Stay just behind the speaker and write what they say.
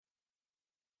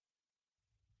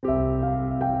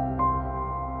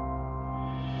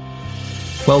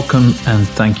Welcome and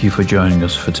thank you for joining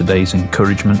us for today's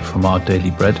encouragement from Our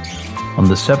Daily Bread on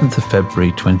the 7th of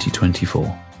February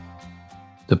 2024.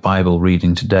 The Bible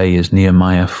reading today is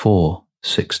Nehemiah 4,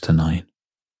 6-9.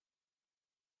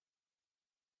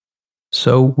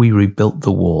 So we rebuilt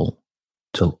the wall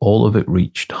till all of it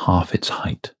reached half its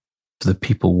height, for the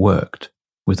people worked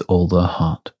with all their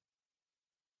heart.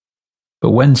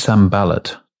 But when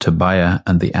Sanballat, Tobiah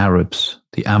and the Arabs,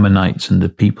 the Ammonites and the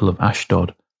people of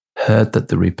Ashdod heard that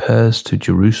the repairs to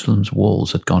Jerusalem's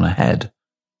walls had gone ahead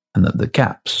and that the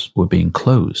gaps were being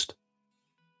closed,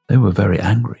 they were very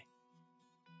angry.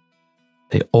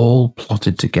 They all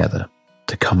plotted together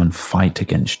to come and fight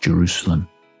against Jerusalem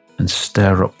and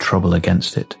stir up trouble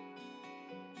against it.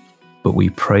 But we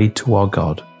prayed to our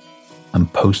God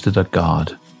and posted a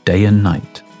guard day and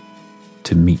night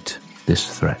to meet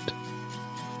this threat.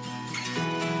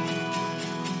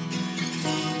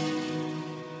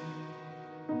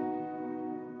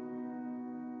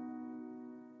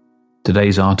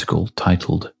 Today's article,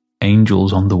 titled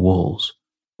Angels on the Walls,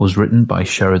 was written by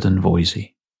Sheridan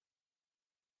Voysey.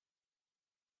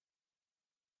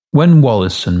 When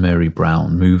Wallace and Mary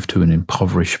Brown moved to an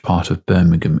impoverished part of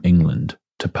Birmingham, England,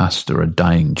 to pastor a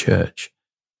dying church,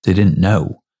 they didn't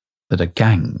know that a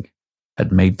gang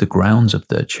had made the grounds of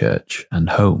their church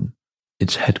and home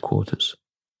its headquarters.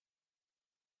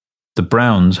 The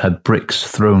Browns had bricks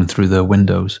thrown through their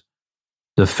windows,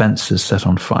 their fences set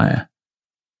on fire,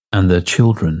 and their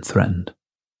children threatened.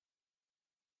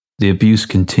 The abuse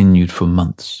continued for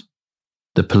months.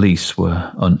 The police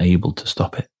were unable to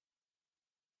stop it.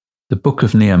 The book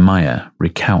of Nehemiah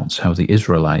recounts how the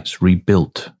Israelites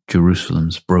rebuilt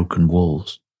Jerusalem's broken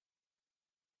walls.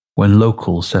 When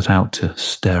locals set out to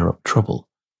stir up trouble,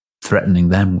 threatening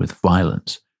them with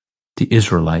violence, the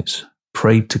Israelites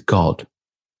prayed to God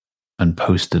and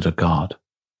posted a guard.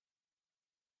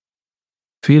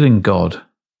 Feeling God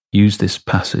used this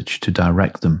passage to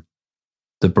direct them,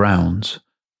 the Browns,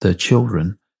 their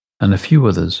children, and a few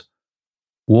others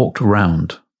walked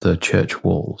round their church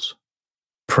walls,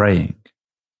 praying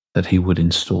that he would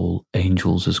install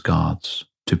angels as guards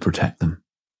to protect them.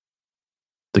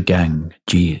 The gang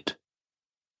jeered,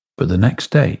 but the next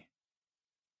day,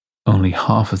 only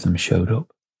half of them showed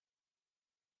up.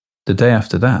 The day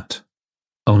after that,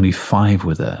 only 5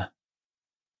 were there,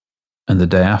 and the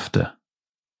day after,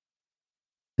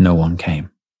 no one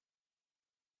came.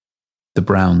 The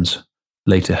Browns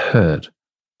later heard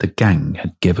the gang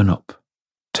had given up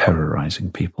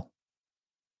terrorizing people.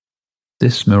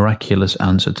 This miraculous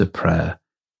answer to prayer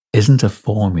isn't a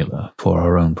formula for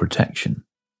our own protection,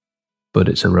 but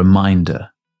it's a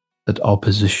reminder that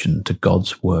opposition to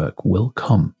God's work will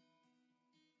come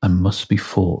and must be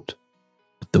fought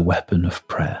with the weapon of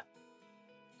prayer.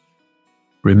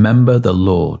 Remember the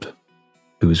Lord,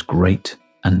 who is great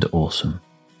and awesome,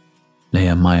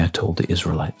 Nehemiah told the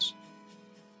Israelites.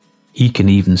 He can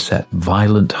even set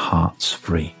violent hearts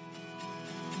free.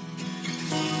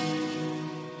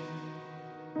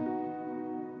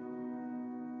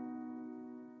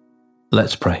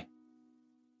 Let's pray.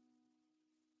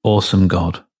 Awesome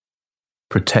God,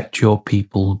 protect your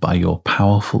people by your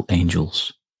powerful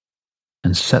angels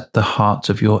and set the hearts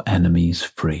of your enemies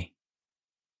free.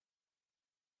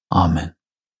 Amen.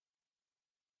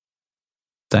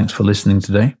 Thanks for listening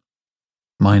today.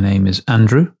 My name is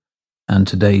Andrew, and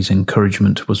today's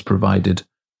encouragement was provided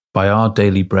by Our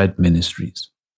Daily Bread Ministries.